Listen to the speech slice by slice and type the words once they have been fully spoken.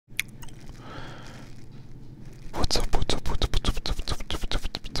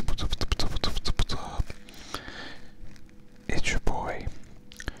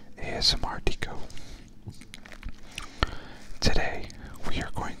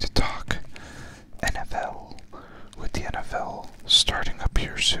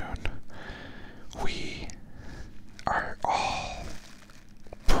soon. We are all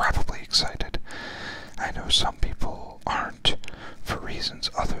probably excited. I know some people aren't for reasons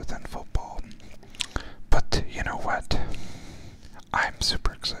other than football. But you know what? I'm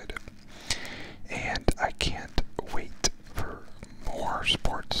super excited. And I can't wait for more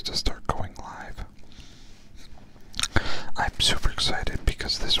sports to start going live. I'm super excited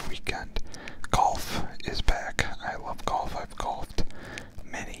because this weekend golf is back. I love golf. I've golfed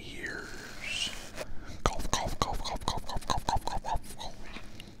many years. Golf.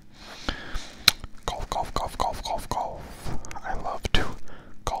 I love to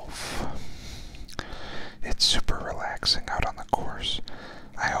golf. It's super relaxing out on the course.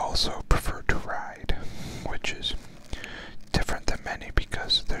 I also prefer to ride, which is different than many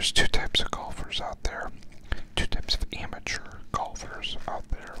because there's two types of golfers out there. Two types of amateur golfers out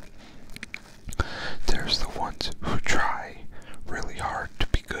there. There's the ones who try really hard to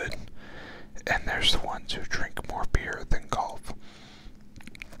be good, and there's the ones who drink more beer than golf.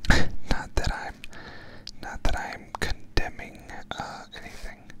 Not that I'm condemning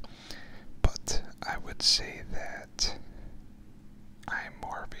anything, but I would say that I'm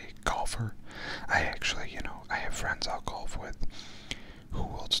more of a golfer. I actually, I have friends I'll golf with who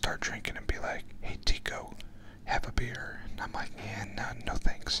will start drinking and be like, "Hey Tico, have a beer." And I'm like, "Yeah, no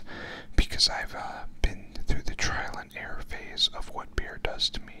thanks," because I've been through the trial and error phase of what beer does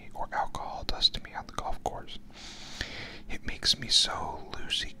to me or alcohol does to me on the golf course. It makes me so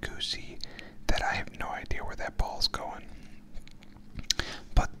loosey-goosey that I have no idea where that ball's going.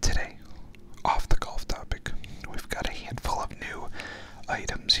 But today, off the golf topic, we've got a handful of new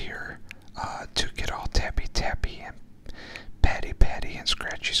items here to get all tappy and patty and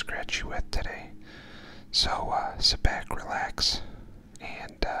scratchy with today. So sit back, relax,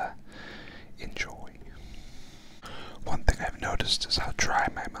 and enjoy. One thing I've noticed is how dry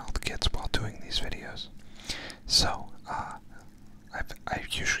my mouth gets while doing these videos. So I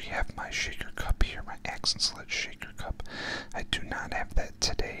usually have my shaker cup here, my Accent Sledge shaker cup. I do not have that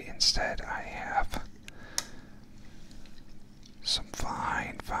today. Instead, I have some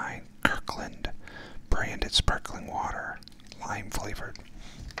fine Kirkland branded sparkling water, lime flavored.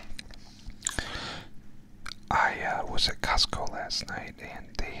 I was at Costco last night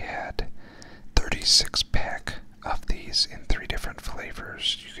and they had 36-pack of these in 3 different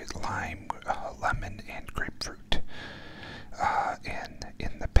flavors. You get lime, lemon, and grapefruit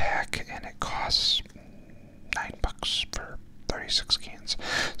in the pack, and it costs $9 for 36 cans.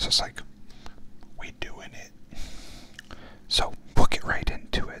 So it's like, we doing it. So we'll get right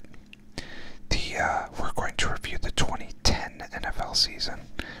into it. We're going to review the 2010 NFL season.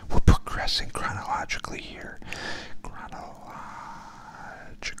 We're progressing chronologically here. Chronological.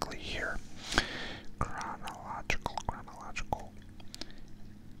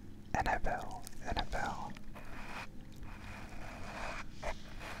 NFL.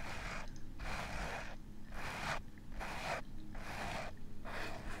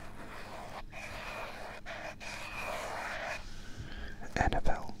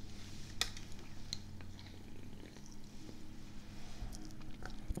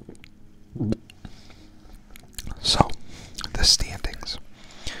 So, the standings.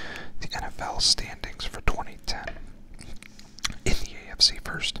 The NFL standings for 2010. In the AFC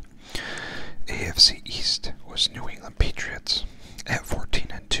first. AFC East was New England Patriots at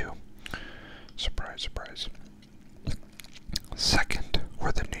 14-2. Surprise. Second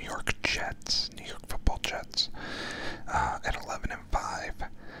were the New York Football Jets, at 11-5.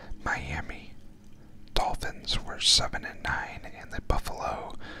 Miami Dolphins were 7-9, and the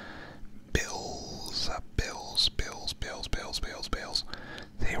Buffalo Bills.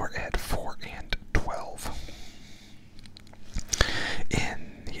 They were at 4-12.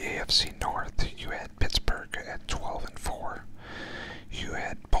 In the AFC North, you had Pittsburgh at 12-4. You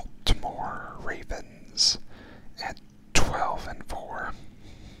had Baltimore Ravens at 12-4.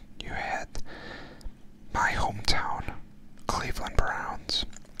 You had my hometown, Cleveland Browns,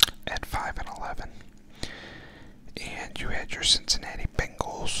 at 5-11. And you had your Cincinnati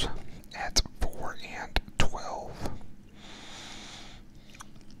Bengals at 4-12.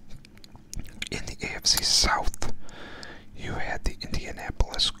 In the AFC South, you had the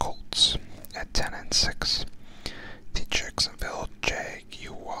Indianapolis Colts at 10-6. The Jacksonville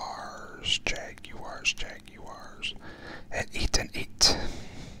Jaguars at 8-8.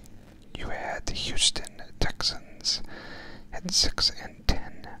 You had the Houston Texans at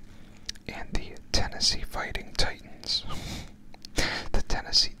 6-10, and the Tennessee Fighting Titans. The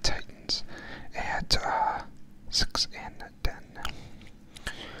Tennessee Titans at 6-10.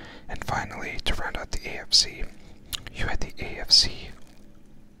 And finally, to round out the AFC, you had the AFC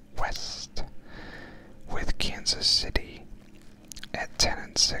Kansas City at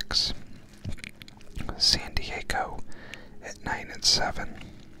 10-6, San Diego at 9-7,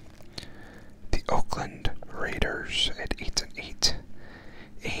 the Oakland Raiders at 8-8,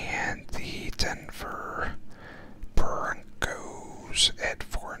 and the Denver Broncos at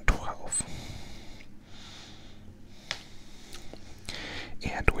 4-12.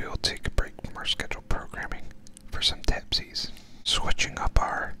 And we will take a break from our scheduled programming for some tapsies. Switching up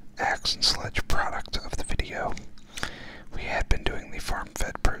our Axe and Sledge product of the video, we had been doing the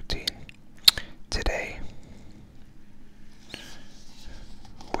farm-fed protein. Today,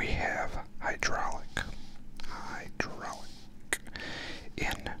 we have hydraulic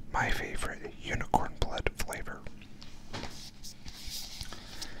in my favorite unicorn blood flavor.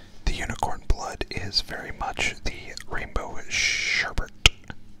 The unicorn blood is very much the rainbow sherbet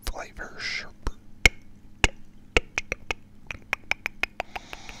flavor.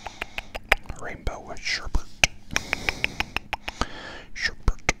 Rainbow sherbet.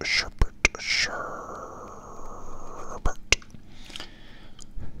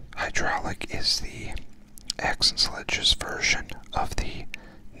 Hydraulic is the Axe and Sledge's version of the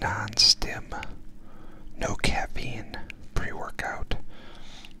non-stim, no caffeine pre-workout.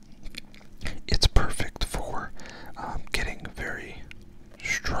 It's perfect for getting very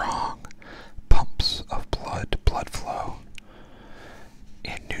strong pumps of blood flow,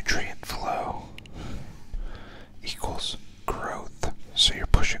 and nutrient flow equals growth. So you're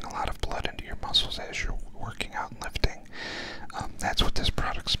pushing a lot of blood into your muscles as you're working out and lifting. That's what this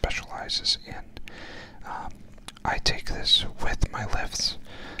product specializes in. I take this with my lifts,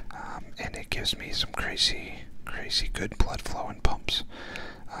 and it gives me some crazy good blood flow and pumps.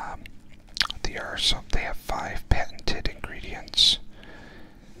 They have 5 patented ingredients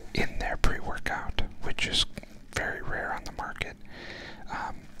in their pre-workout, which is very rare on the market,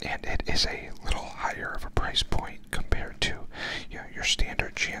 and it is a little higher of a price point compared to your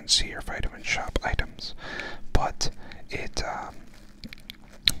standard GNC or Vitamin Shop items, but it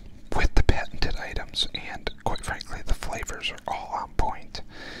with the patented items and quite frankly the flavors are all on point.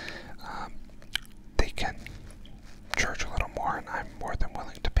 They can charge a little more, and I'm more than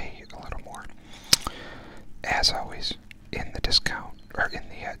willing to pay a little more. As always, in the discount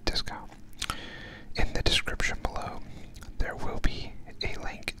in the description below, there will be a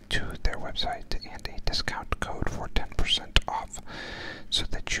link to their website and a discount code for 10% off, so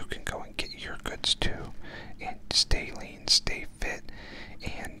that you can go and get your goods too, and stay lean, stay fit,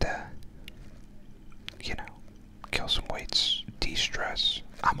 and kill some weights, de-stress.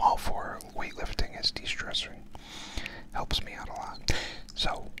 I'm all for weightlifting as de-stressing. Helps me out a lot.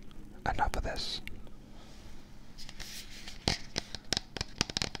 So, enough of this.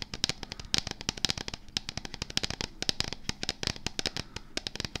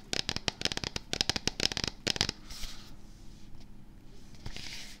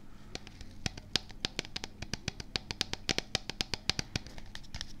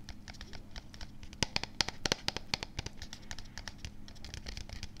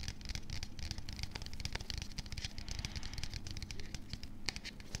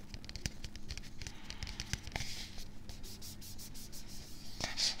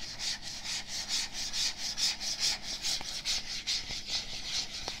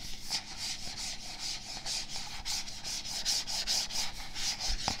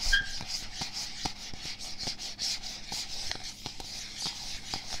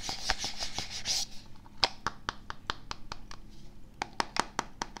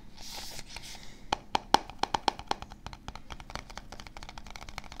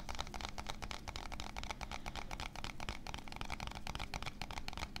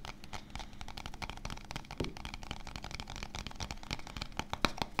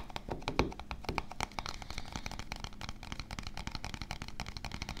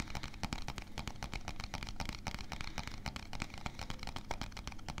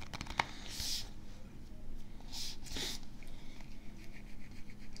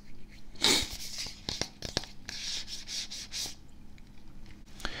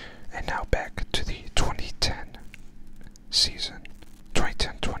 And now back to the 2010 season,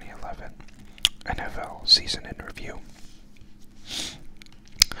 2010-2011 NFL season in review.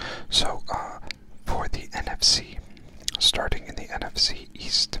 So, for the NFC, starting in the NFC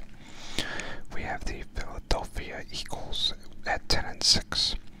East, we have the Philadelphia Eagles at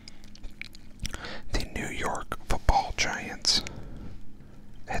 10-6, the New York Football Giants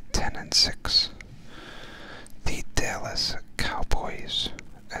at 10-6, the Dallas Cowboys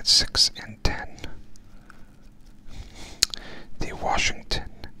at 6-10, the Washington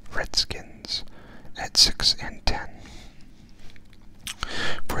Redskins at 6-10.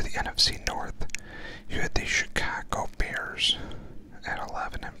 For the NFC North, You had the Chicago Bears at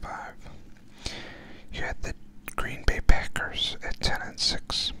 11-5. You had the Green Bay Packers at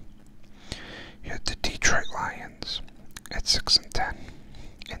 10-6. You had the Detroit Lions at 6-10,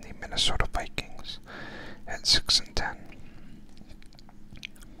 and the Minnesota Vikings at 6-10.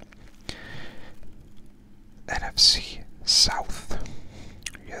 NFC South.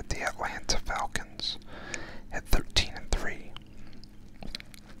 You had the Atlanta Falcons at 13-3.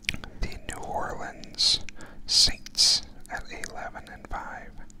 The New Orleans Saints at 11-5.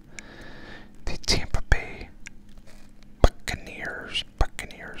 The Tampa Bay Buccaneers,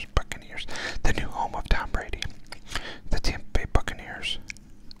 the new home of Tom Brady. The Tampa Bay Buccaneers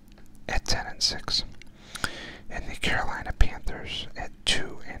at 10-6. And the Carolina Panthers at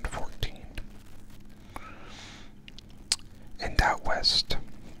 2-14. And out west,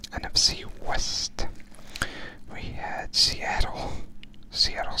 NFC West, we had Seattle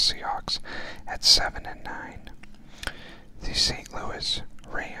Seahawks at 7-9. The St. Louis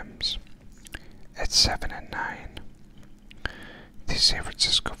Rams at 7-9. The San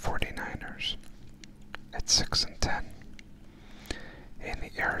Francisco 49ers at 6-10. And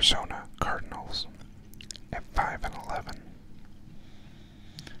the Arizona Cardinals at 5-11.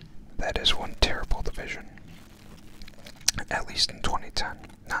 That is one terrible division. At least in 2010,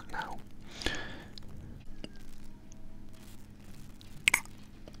 not now.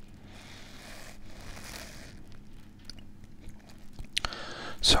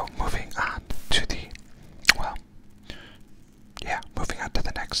 So moving on to the, moving on to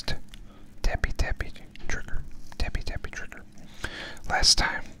the next tappy trigger. Last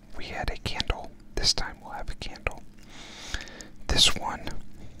time we had a candle. This time we'll have a candle. This one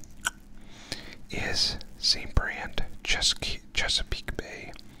is same brand, Chesapeake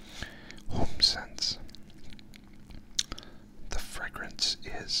Bay Home Sense. The fragrance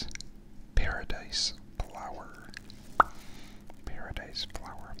is Paradise Flower. Paradise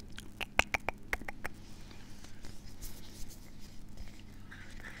Flower.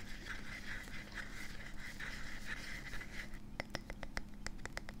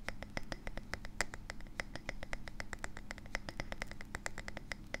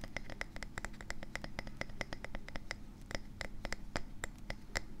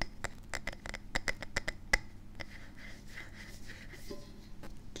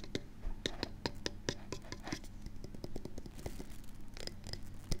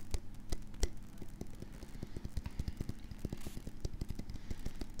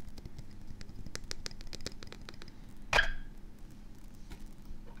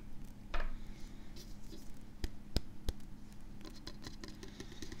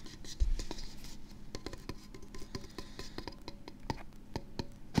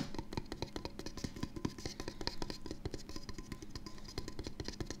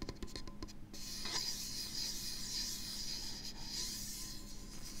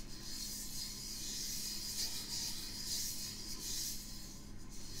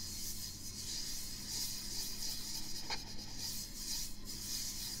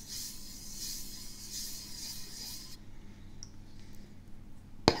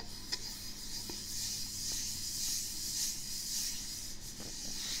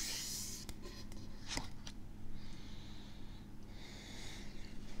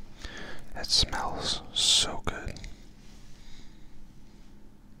 It smells so good.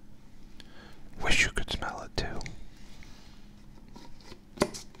 Wish you could smell it too.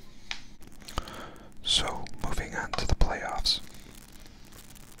 So, moving on to the playoffs.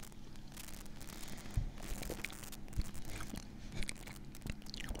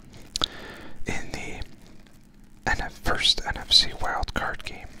 In the first NFC wildcard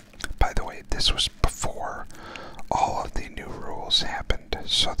game, by the way, this was before all of the new rules happened.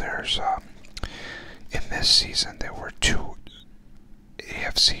 So there's, in this season, there were 2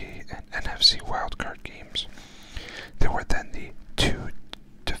 AFC and NFC wildcard games. There were then the 2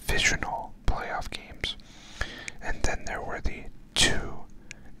 divisional playoff games. And then there were the 2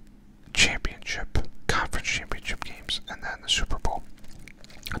 conference championship games, and then the Super Bowl.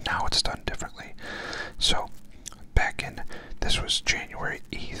 Now it's done differently. So, this was January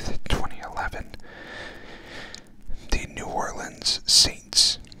 8th, 2011, the New Orleans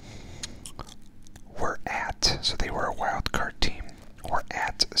Saints so they were a wild card team, were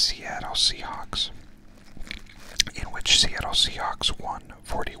at Seattle Seahawks, in which Seattle Seahawks won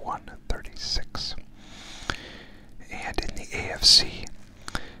 41-36. And in the AFC,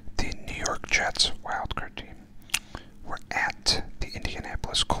 the New York Jets wildcard team were at the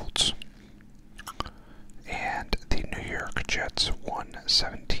Indianapolis Colts, and the New York Jets won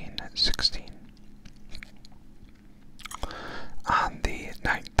 17-16. On the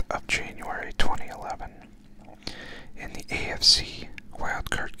 9th of January 2011, 2011. In the AFC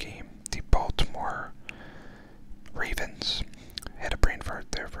wildcard game, the Baltimore Ravens, had a brain fart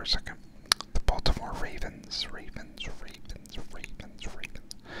there for a second. The Baltimore Ravens,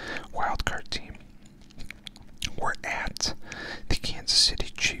 wildcard team were at the Kansas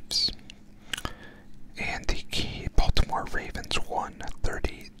City Chiefs, and the Baltimore Ravens won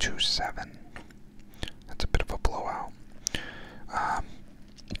 30-7. That's a bit of a blowout.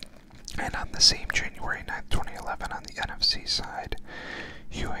 And on the same January 9th, 2011, on the NFC side,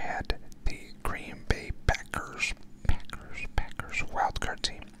 you had the Green Bay Packers wildcard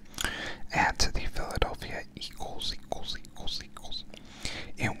team at the Philadelphia Eagles,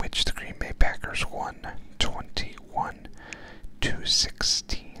 in which the Green Bay Packers won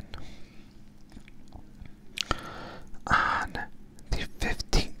 21-16. On the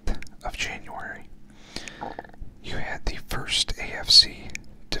 15th of January, you had the first AFC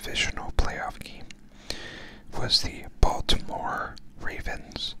divisional playoff game. Was the Baltimore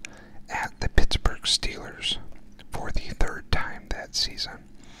Ravens at the Pittsburgh Steelers for the third time that season,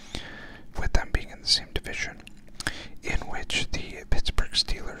 with them being in the same division, in which the Pittsburgh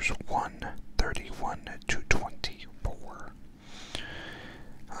Steelers won 31-24.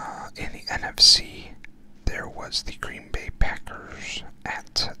 In the NFC, there was the Green Bay Packers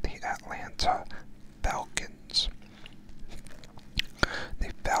at the Atlanta Falcons.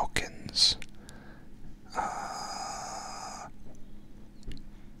 The Falcons,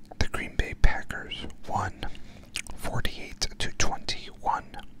 the Green Bay Packers won 48-21.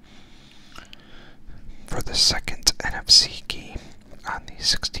 For the second NFC game on the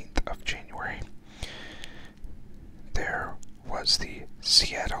 16th of January, there was the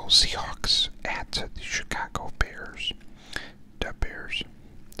Seattle Seahawks at the Chicago Bears. The Bears,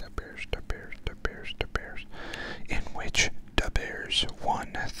 in which the Bears won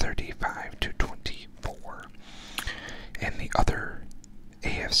 35-24. And the other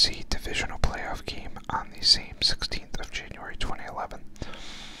AFC divisional playoff game on the same 16th of January 2011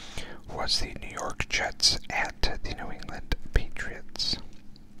 was the New York Jets at the New England Patriots,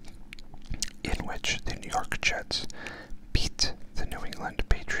 in which the New York Jets beat the New England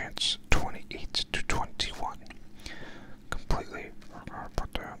Patriots 28-21. Completely forgot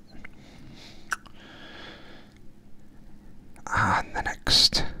about that.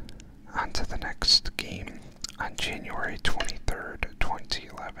 On to the next game, on January 23rd,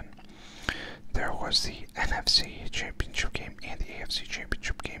 2011, there was the NFC Championship game and the AFC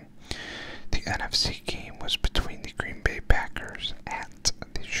Championship game. The NFC game was between the Green Bay Packers at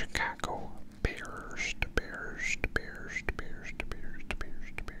the Chicago Bears,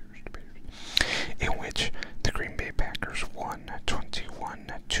 in which the Green Bay Packers won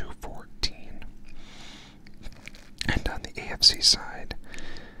 21-14. And on the AFC side,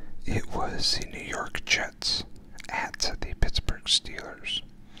 it was the New York Jets at the Pittsburgh Steelers,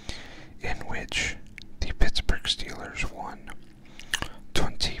 in which the Pittsburgh Steelers won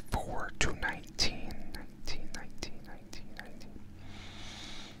 24-19.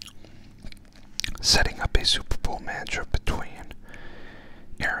 Setting up a Super Bowl matchup between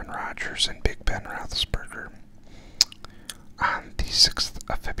Aaron Rodgers and Big Ben Roethlisberger on the 6th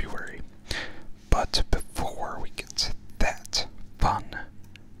of February. But before we get to that fun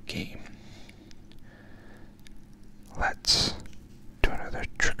game, let's do another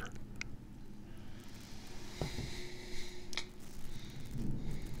trigger.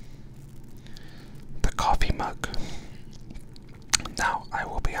 The coffee mug. Now, I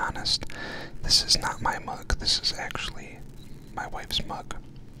will be honest, this is not my mug. This is actually my wife's mug.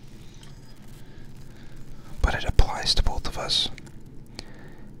 But it applies to both of us.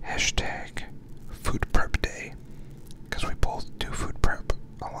 Hashtag food prep day. Because we both do food prep.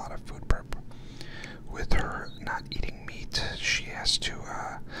 A lot of food prep. With her not eating meat, she has to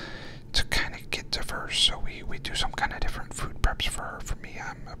kind of get diverse. So we do some kind of different food preps for her. For me,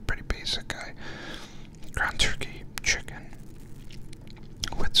 I'm a pretty basic guy. Ground turkey, chicken,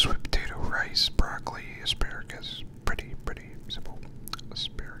 with sweet potato, rice, broccoli, asparagus. Pretty simple.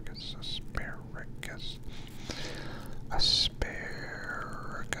 Asparagus.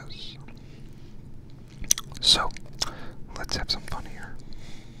 So, let's have some fun here.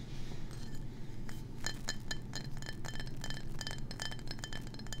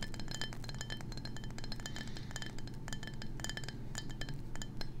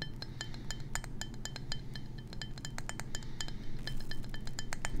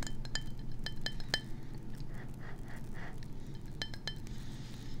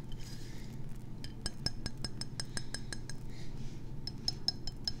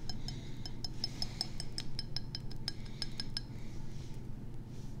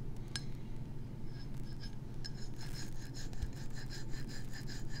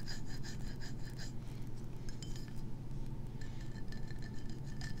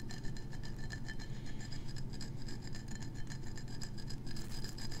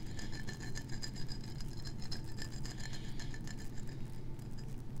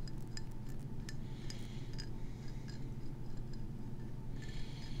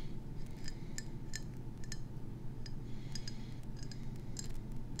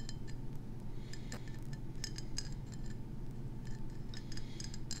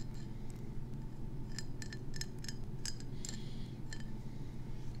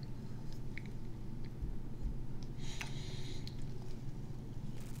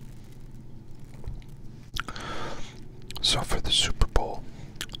 the Super Bowl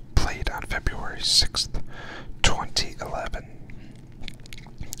played on February 6th, 2011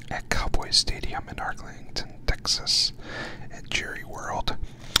 at Cowboys Stadium in Arlington, Texas at Jerry World.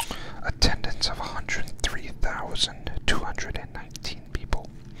 Attendance of 103,219 people.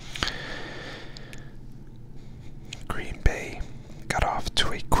 Green Bay got off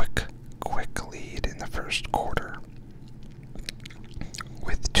to a quick lead in the first quarter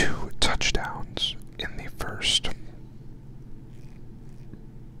with 2 touchdowns in the first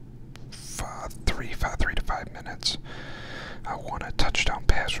 3 to 5 minutes. One a touchdown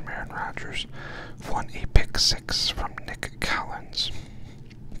pass from Aaron Rodgers, one a pick 6 from Nick Collins.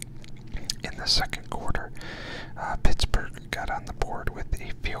 In the second quarter, Pittsburgh got on the board with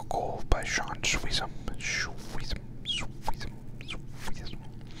a field goal by Sean Sweezum.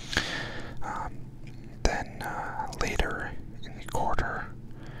 Then later in the quarter,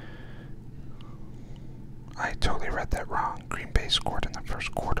 I totally read that wrong. Green Bay scored in the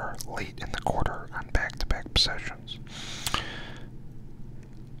first quarter, late in the quarter on back-to-back possessions.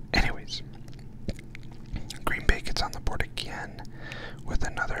 Anyways, Green Bay gets on the board again with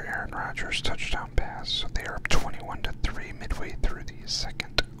another Aaron Rodgers touchdown pass. So they are up 21-3 midway through the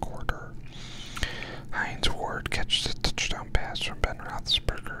second quarter. Hines Ward catches a touchdown pass from Ben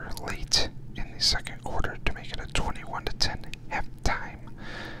Roethlisberger late in the second quarter to make it a 21-10 halftime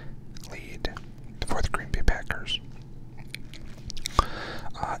lead for the Green Bay Packers.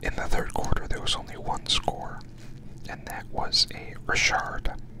 In the third quarter, there was only one score, and that was a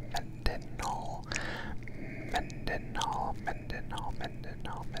Rashard Mendenhall.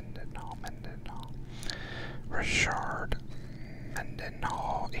 Rashard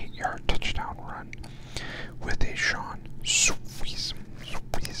Mendenhall 8-yard touchdown run with a Sean Sweezum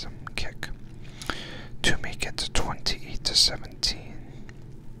kick to make it 28-17.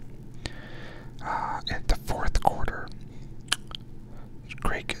 At the fourth quarter,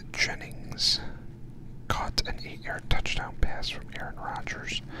 Greg Jennings caught an 8-yard touchdown pass from Aaron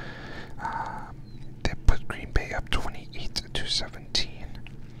Rodgers that put Green Bay up 28-17.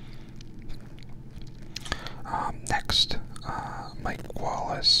 Next, Mike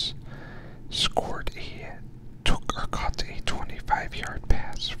Wallace caught a 25-yard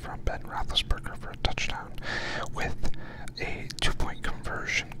pass from Ben Roethlisberger for a touchdown with a 2-point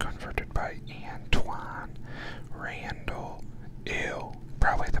conversion converted by Antoine Randall.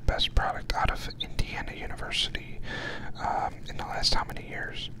 Probably the best product out of Indiana University in the last how many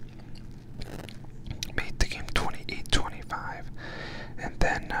years. Made the game 28-25, and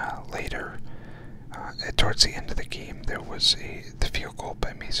then later, towards the end of the game, there was the field goal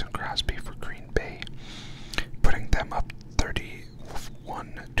by Mason Crosby for Green Bay, putting them up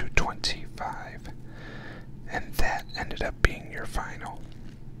 31-25, and that ended up being your final.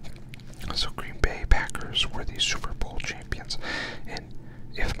 So Green Bay Packers were the Super Bowl champions, and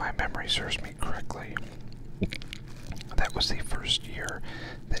if my memory serves me correctly, that was the first year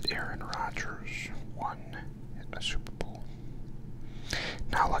that Aaron Rodgers won a Super Bowl.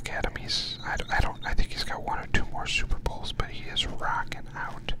 Now look at him. I think he's got 1 or 2 more Super Bowls, but he is rocking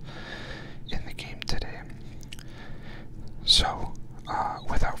out in the game today. So,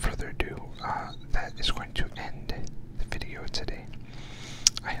 without further ado, that is going to end the video today.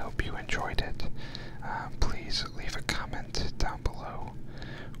 I hope you enjoyed it. Please leave a comment down below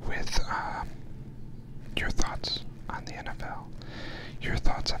with your thoughts on the NFL, your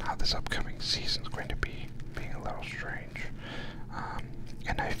thoughts on how this upcoming season is going to be, being a little strange.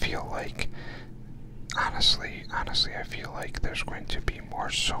 And I feel like, honestly, I feel like there's going to be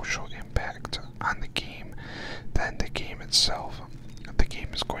more social impact on the game than the game itself. The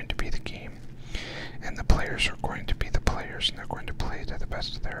game is going to be the game, and the players are going to be the players, and they're going to play to the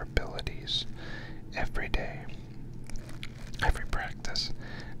best of their abilities every day, every practice,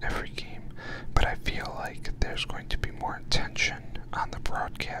 every game. But I feel like there's going to be more attention on the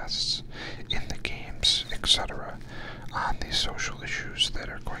broadcasts, in the games, etc., on these social issues that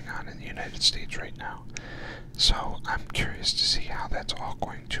are going on in the United States right now. So I'm curious to see how that's all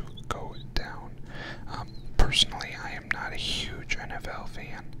going to go down. Personally, I am not a huge NFL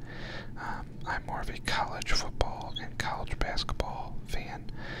fan. I'm more of a college football and college basketball fan.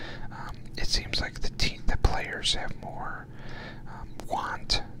 It seems like the players have more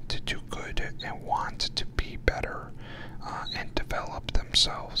want to do good and want to be better and develop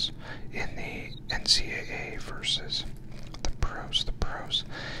themselves in the NCAA versus the pros.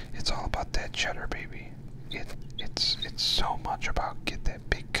 It's all about that cheddar, baby. It's so much about get that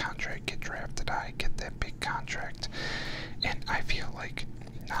big contract, get drafted high, get that big contract. And I feel like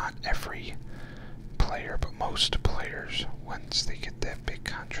not every player, but most players, once they get that big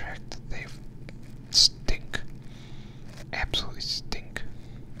contract, they stink. absolutely stink.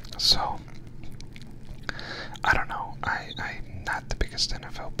 So, I don't know. I'm not the biggest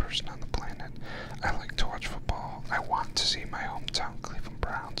NFL person on the planet. I like to watch football. I want to see my hometown Cleveland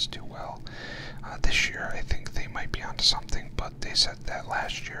Browns do well. This year, I think they might be onto something, but they said that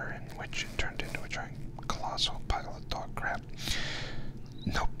last year, in which it turned into a giant colossal pile of dog crap.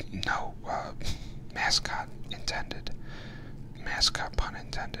 No, mascot intended. Mascot pun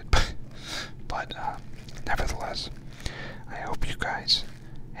intended. But nevertheless, I hope you guys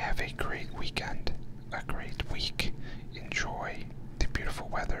have a great weekend, a great week. Enjoy the beautiful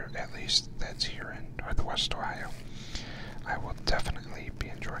weather, at least that's here in Northwest Ohio. I will definitely be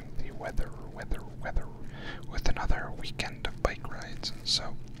enjoying the weather with another weekend of bike rides.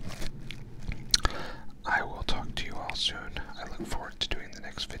 So, I will talk to you all soon. I look forward to doing the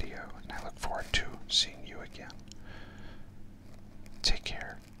next video, and I look forward to seeing you again. Take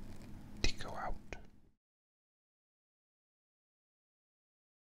care.